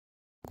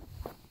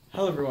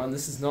Hello everyone,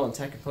 this is Nolan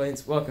Tech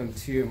Complaints. Welcome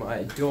to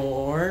my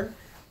dorm,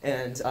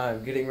 and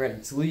I'm getting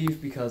ready to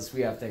leave because we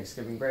have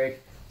Thanksgiving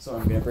break. So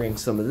I'm gonna bring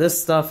some of this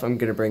stuff. I'm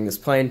gonna bring this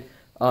plane,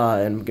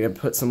 and I'm gonna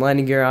put some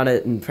landing gear on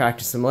it and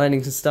practice some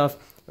landings and stuff.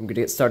 I'm gonna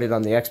get started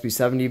on the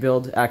XB70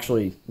 build.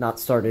 Actually, not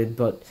started,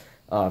 but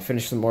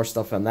finish some more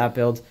stuff on that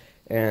build.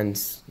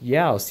 And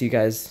yeah, I'll see you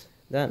guys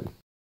then.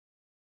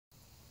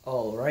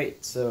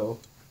 Alright, so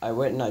I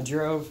went and I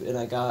drove, and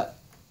I got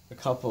a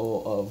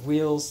couple of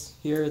wheels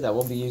here that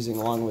we'll be using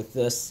along with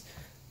this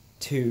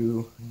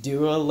to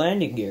do a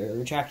landing gear, a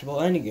retractable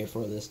landing gear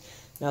for this.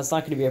 Now it's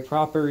not going to be a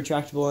proper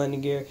retractable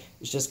landing gear,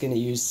 it's just going to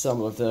use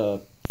some of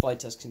the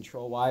Flitetest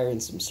control wire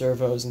and some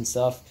servos and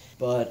stuff,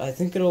 but I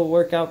think it'll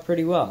work out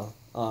pretty well.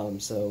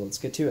 So let's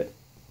get to it.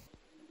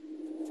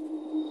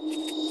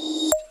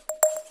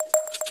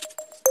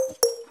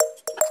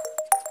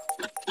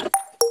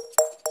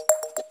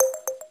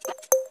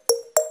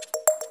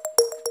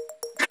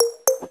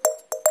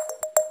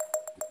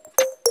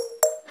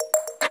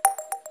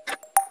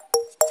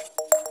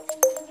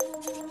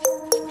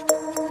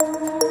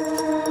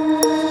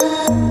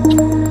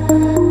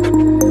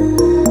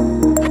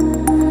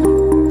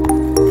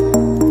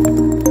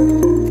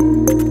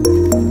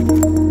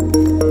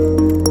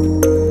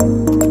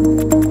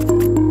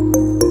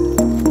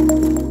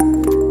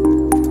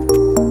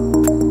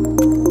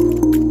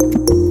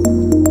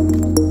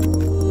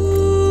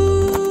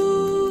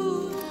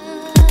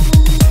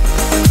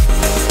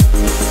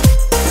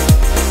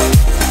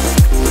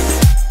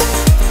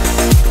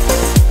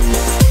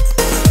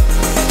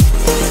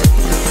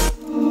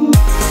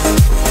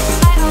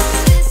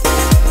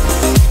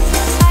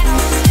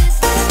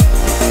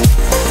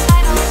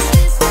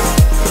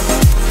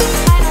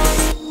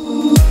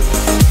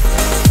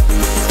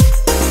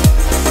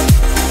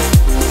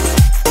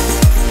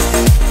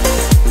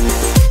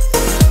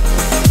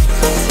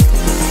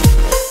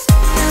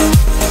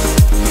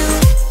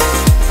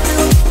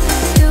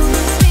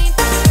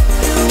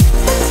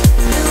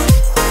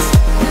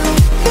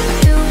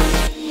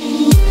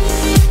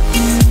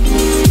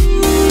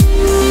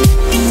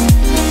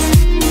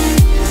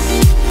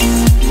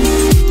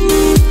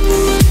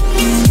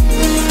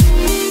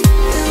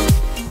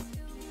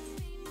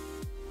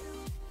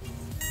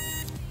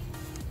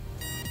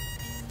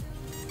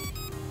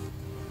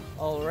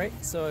 Alright,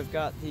 so I've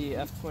got the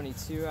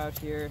FT-22 out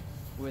here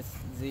with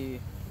the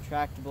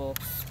retractable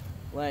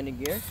landing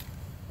gear,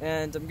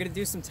 and I'm going to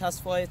do some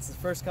test flights. The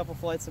first couple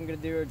flights I'm going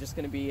to do are just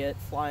going to be it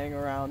flying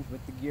around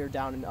with the gear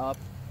down and up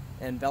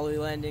and belly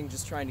landing,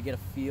 just trying to get a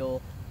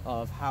feel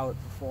of how it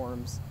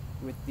performs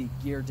with the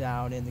gear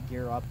down and the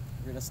gear up.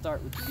 We're going to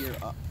start with the gear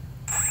up.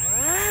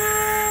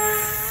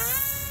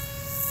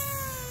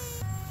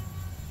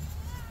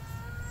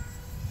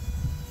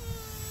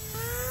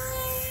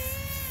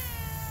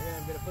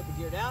 I'm going to put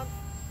the gear down.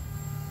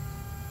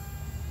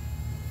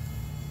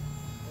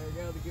 There we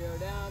go, the gear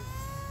down.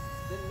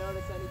 Didn't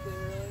notice anything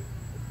really.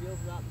 It feels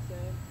not the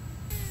same.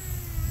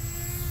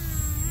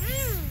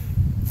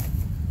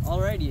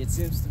 Alrighty, it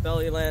seems to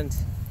belly land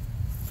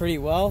pretty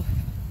well.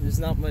 There's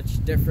not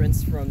much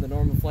difference from the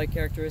normal flight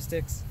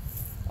characteristics.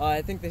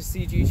 I think the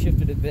CG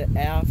shifted a bit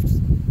aft,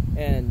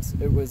 and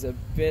it was a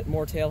bit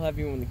more tail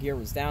heavy when the gear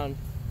was down.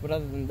 But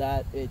other than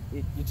that, it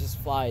just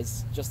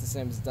flies just the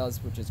same as it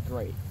does, which is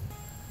great.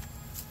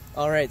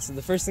 Alright, so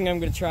the first thing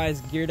I'm going to try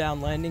is gear down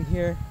landing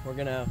here. We're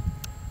going to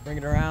bring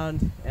it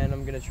around, and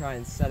I'm going to try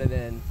and set it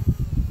in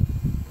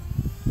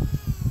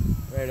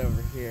right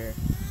over here.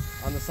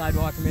 On the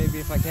sidewalk maybe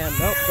if I can.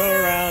 Nope,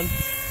 go around.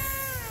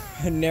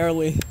 I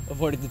narrowly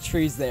avoided the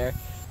trees there.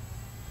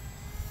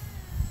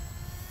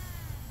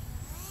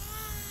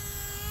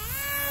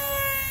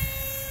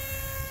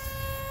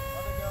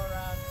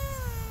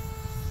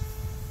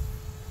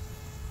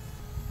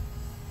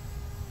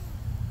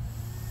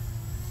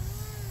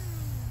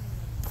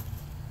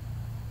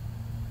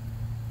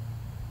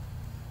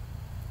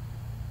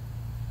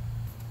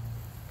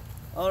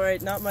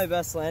 Alright, not my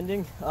best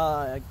landing.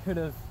 I could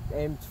have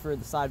aimed for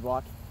the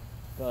sidewalk,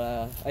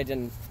 but I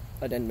didn't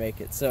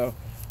make it. So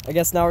I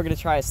guess now we're going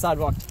to try a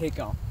sidewalk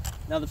takeoff.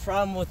 Now the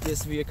problem with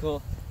this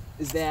vehicle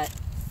is that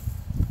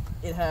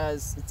it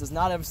does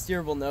not have a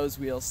steerable nose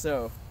wheel,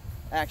 so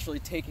actually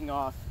taking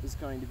off is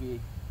going to be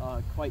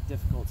quite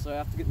difficult. So I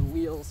have to get the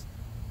wheels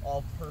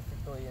all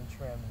perfectly in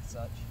trim and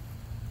such.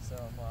 So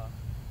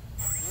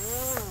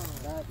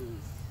that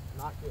is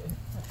not good.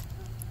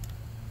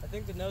 I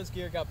think the nose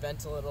gear got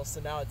bent a little, so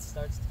now it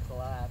starts to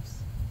collapse.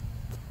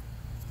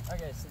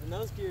 Okay, so the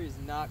nose gear is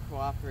not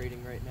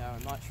cooperating right now.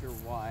 I'm not sure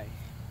why.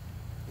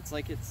 It's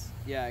like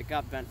yeah, it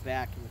got bent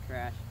back in the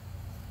crash.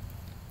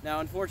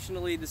 Now,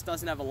 unfortunately, this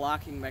doesn't have a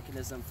locking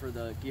mechanism for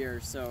the gear,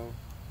 so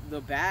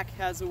the back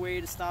has a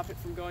way to stop it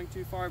from going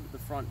too far, but the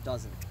front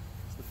doesn't.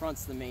 So the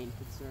front's the main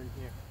concern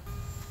here.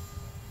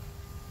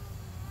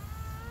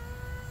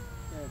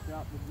 Okay,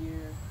 drop the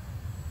gear.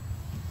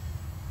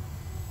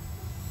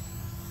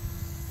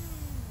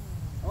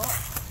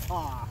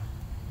 Oh,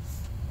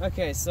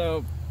 okay,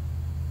 so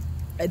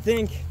I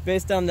think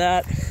based on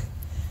that,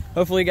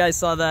 hopefully you guys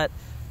saw that,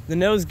 the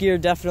nose gear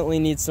definitely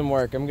needs some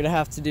work. I'm gonna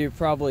have to do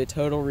probably a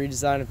total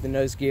redesign of the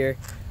nose gear.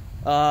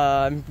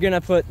 I'm gonna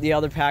put the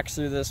other packs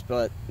through this,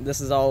 but this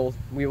is all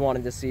we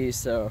wanted to see,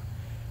 so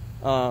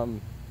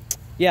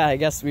yeah, I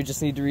guess we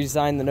just need to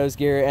redesign the nose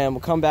gear, and we'll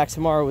come back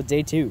tomorrow with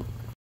day 2.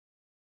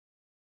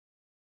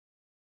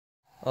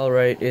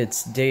 Alright,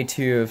 it's day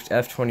 2 of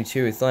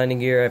F-22 with landing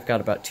gear. I've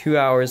got about 2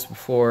 hours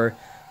before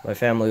my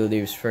family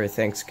leaves for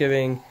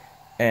Thanksgiving,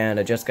 and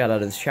I just got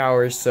out of the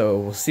shower, so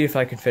we'll see if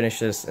I can finish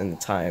this in the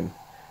time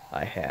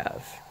I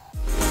have.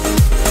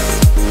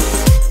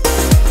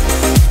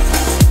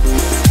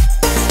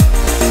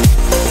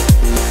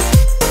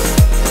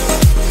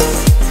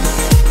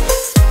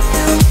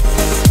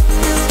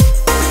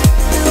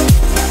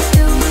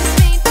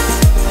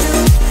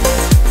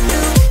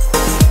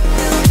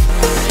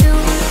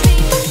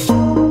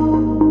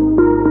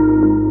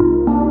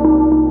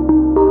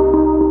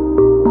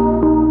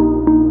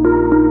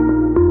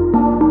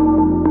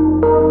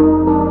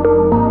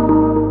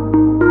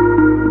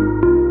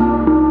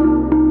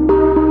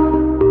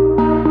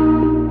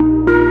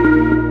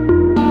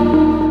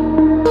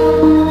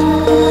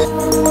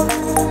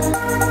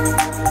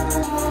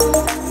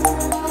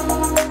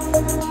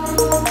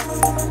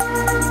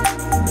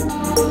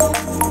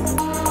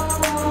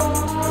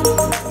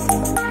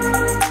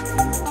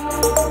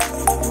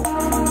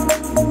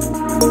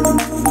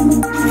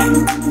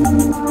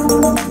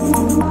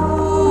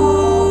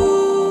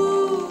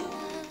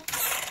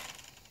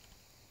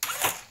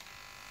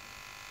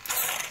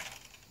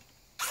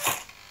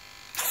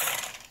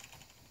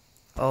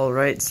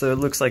 Alright, so it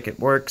looks like it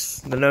works.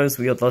 The nose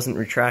wheel doesn't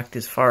retract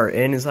as far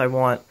in as I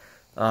want.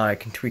 I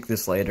can tweak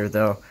this later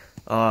though.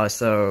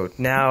 So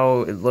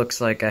now it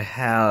looks like I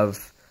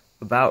have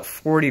about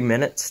 40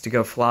 minutes to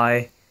go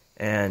fly,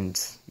 and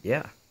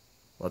yeah,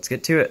 let's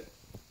get to it.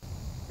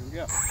 Here we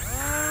go.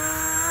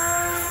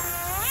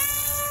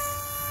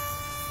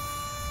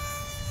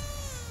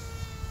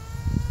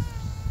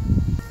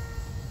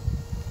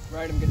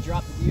 Right, I'm gonna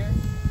drop the gear.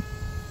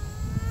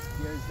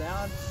 Gear's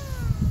down.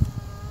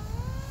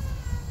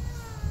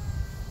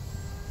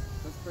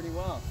 Looks pretty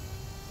well.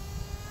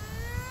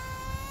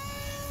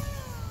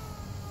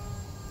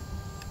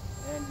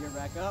 And gear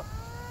back up.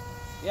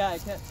 Yeah, I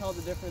can't tell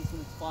the difference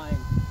when it's flying.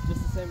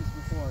 Just the same as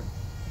before.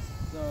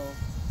 So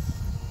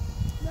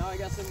now I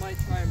guess I might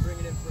try and bring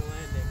it in for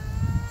landing.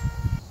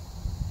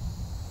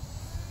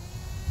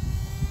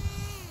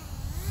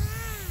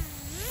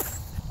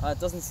 It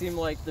doesn't seem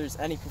like there's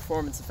any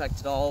performance effect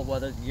at all,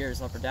 whether the gear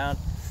is up or down.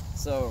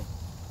 So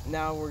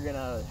now we're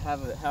gonna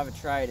have a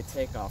try to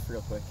take off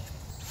real quick.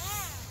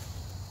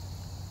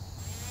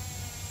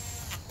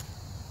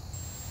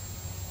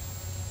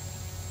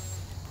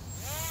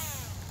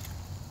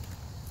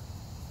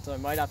 So I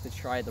might have to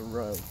try the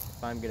road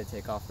if I'm gonna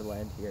take off or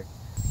land here.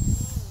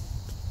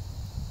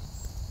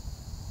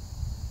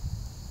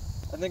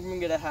 I think I'm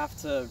gonna have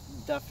to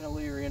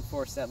definitely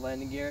reinforce that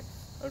landing gear.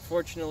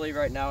 Unfortunately,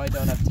 right now I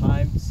don't have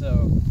time,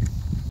 so...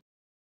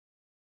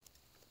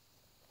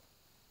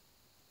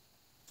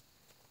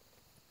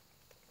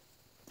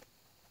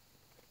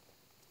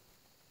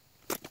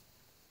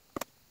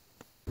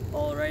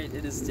 Alright,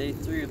 it is day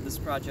 3 of this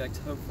project,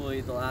 hopefully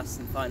the last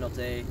and final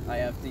day. I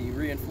have the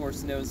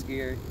reinforced nose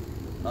gear,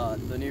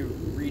 the new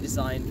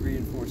redesigned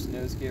reinforced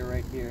nose gear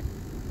right here,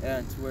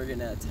 and we're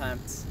gonna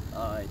attempt,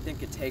 I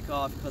think, a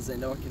takeoff, because I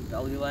know it can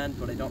belly land,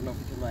 but I don't know if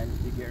it can land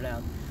with the gear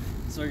down.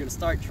 So we're gonna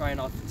start trying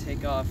off the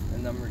takeoff,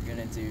 and then we're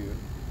gonna do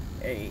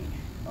a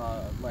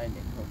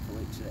landing,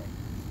 hopefully today.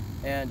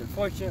 And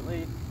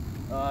unfortunately,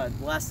 the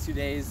last 2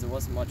 days there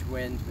wasn't much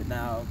wind, but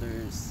now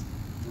there's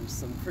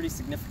some pretty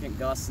significant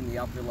gusts in the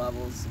upper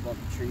levels above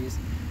the trees,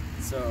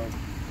 so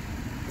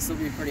this will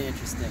be pretty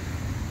interesting.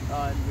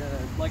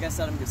 Like I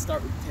said, I'm gonna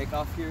start with the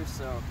takeoff here,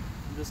 so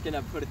I'm just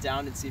gonna put it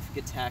down and see if we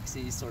can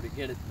taxi, sort of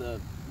get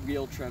the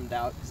wheel trimmed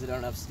out because I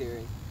don't have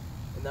steering,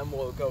 and then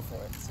we'll go for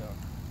it. So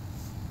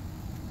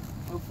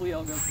hopefully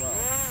all goes well.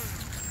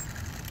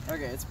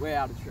 Okay, it's way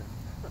out of trim.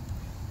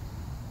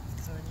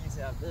 So we need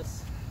to have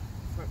this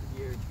front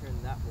gear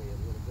turned that way a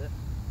little bit.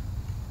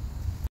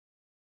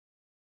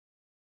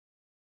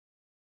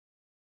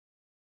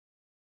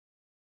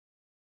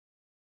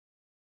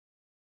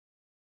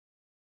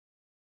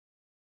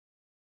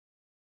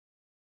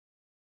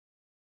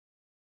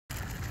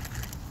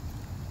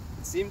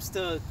 It seems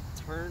to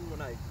turn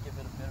when I give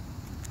it a bit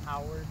of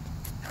power,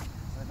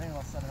 so I think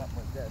I'll set it up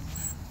like this.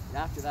 And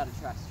after that, it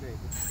tracks straight.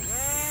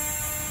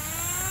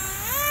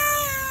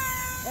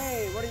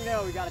 Hey, what do you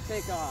know? We got to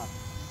take off.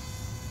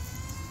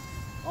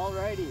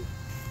 Alrighty.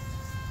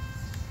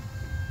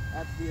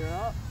 That's gear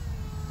up.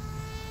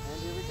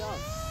 And here we go.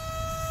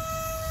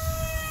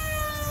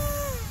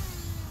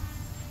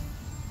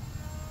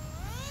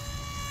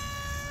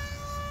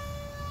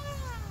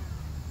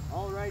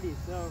 Alrighty,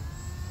 so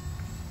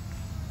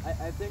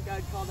I think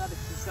I'd call that a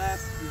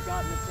success. We've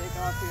gotten a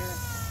takeoff here.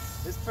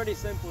 It's pretty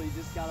simple. You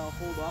just gotta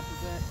hold off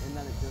of it, and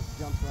then it just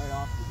jumps right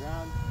off the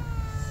ground.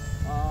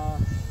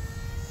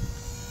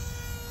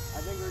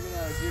 I think we're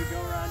gonna do a go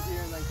around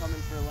here and then come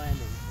in for a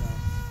landing. So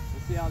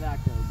we'll see how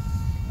that goes.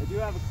 I do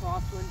have a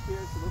crosswind here,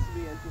 so this will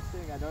be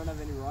interesting. I don't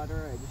have any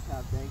rudder, I just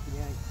have banking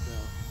yank, so.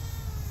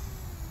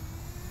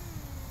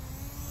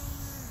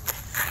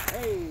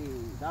 Hey,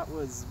 that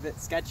was a bit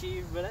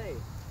sketchy, but hey,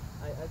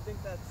 I think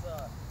that's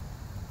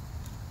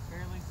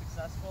fairly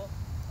successful.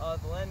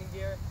 The landing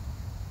gear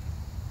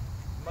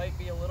might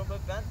be a little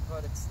bit bent,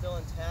 but it's still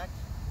intact.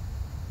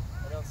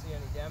 I don't see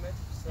any damage,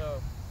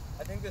 so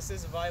I think this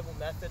is a viable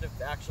method of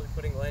actually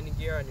putting landing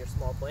gear on your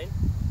small plane.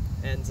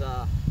 And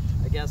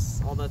I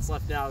guess all that's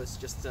left now is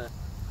just to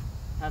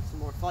have some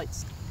more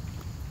flights.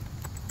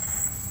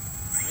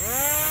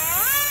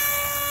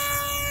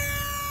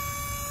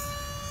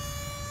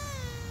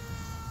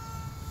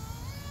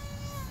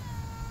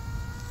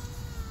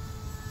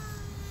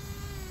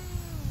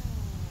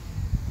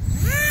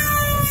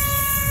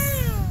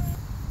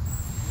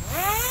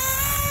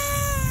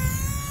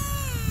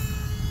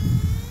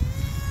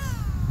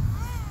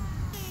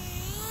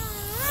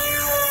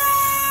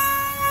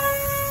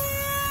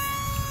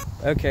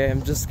 Okay,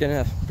 I'm just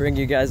gonna bring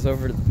you guys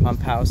over to the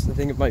pump house. I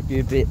think it might be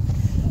a bit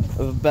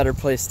of a better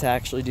place to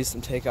actually do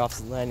some takeoffs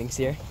and landings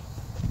here.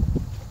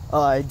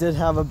 I did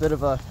have a bit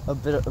of a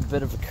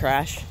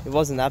crash. It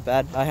wasn't that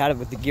bad. I had it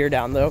with the gear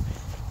down though,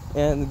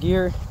 and the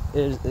gear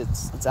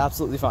it's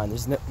absolutely fine.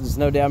 There's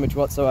no damage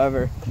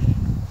whatsoever.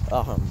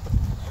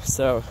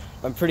 So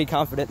I'm pretty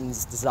confident in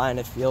this design.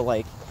 I feel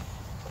like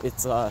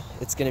it's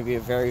gonna be a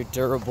very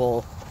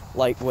durable,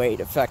 lightweight,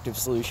 effective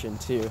solution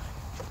to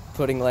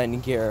putting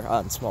landing gear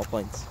on small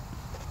planes.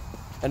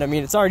 And I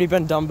mean, it's already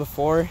been done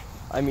before.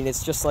 I mean,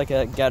 it's just like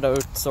a ghetto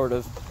sort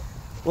of,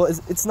 well,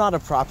 it's not a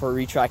proper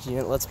retract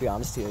unit, let's be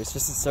honest here. It's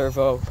just a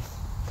servo.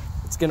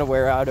 It's gonna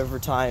wear out over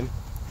time.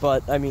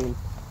 But I mean,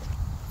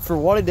 for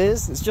what it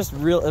is, it's just a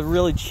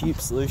really cheap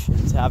solution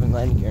to having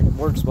landing gear, and it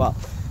works well.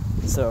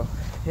 So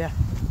yeah,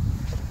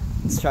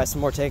 let's try some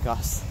more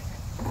takeoffs.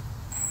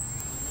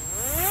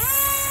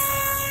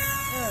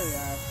 There we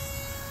go.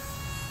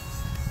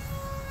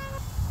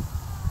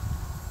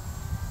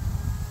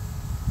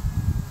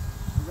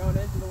 We're going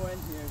into the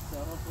wind here, so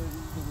hopefully this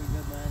is gonna be a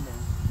good landing.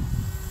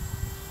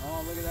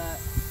 Oh, look at that.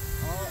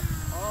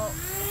 Oh,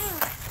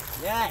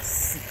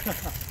 yes!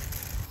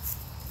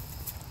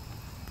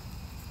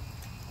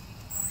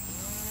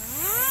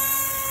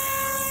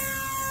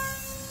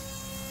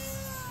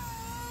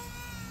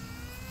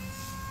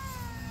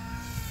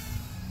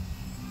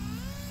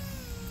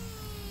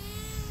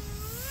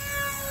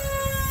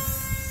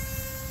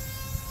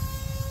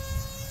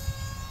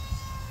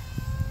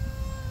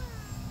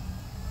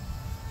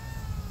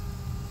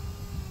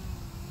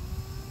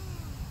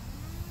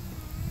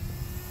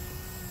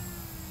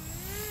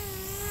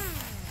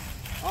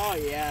 Oh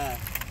yeah,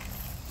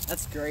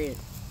 that's great.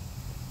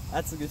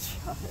 That's a good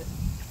shot.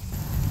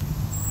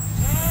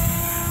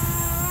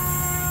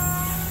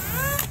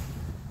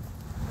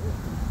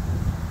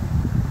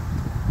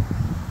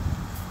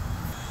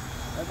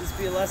 Let this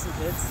be a lesson,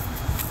 kids.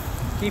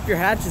 Keep your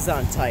hatches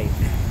on tight.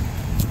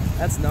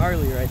 That's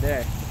gnarly right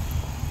there.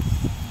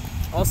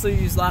 Also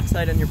use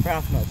Loctite on your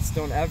prop nuts.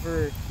 Don't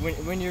ever,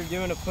 when you're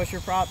doing a pusher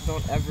prop,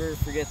 don't ever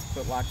forget to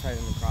put Loctite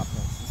on the prop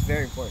nuts. It's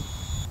very important.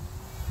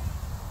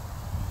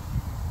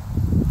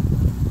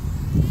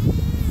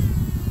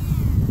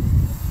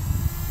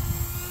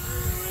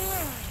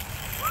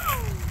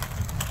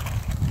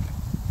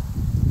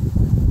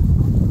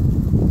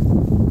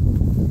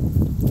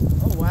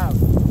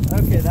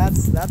 Okay,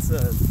 that's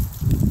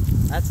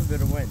a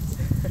bit of wind.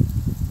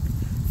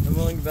 I'm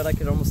willing to bet I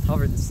could almost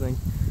hover this thing,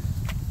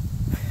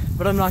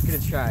 but I'm not gonna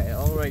try.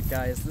 All right,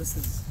 guys, this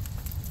has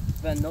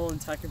been Nolan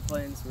Tucker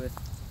Planes with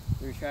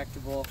the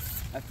retractable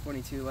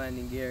F-22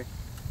 landing gear.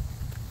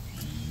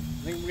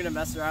 I think we're gonna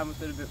mess around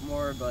with it a bit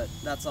more, but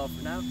that's all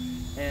for now,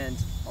 and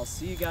I'll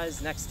see you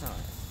guys next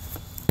time.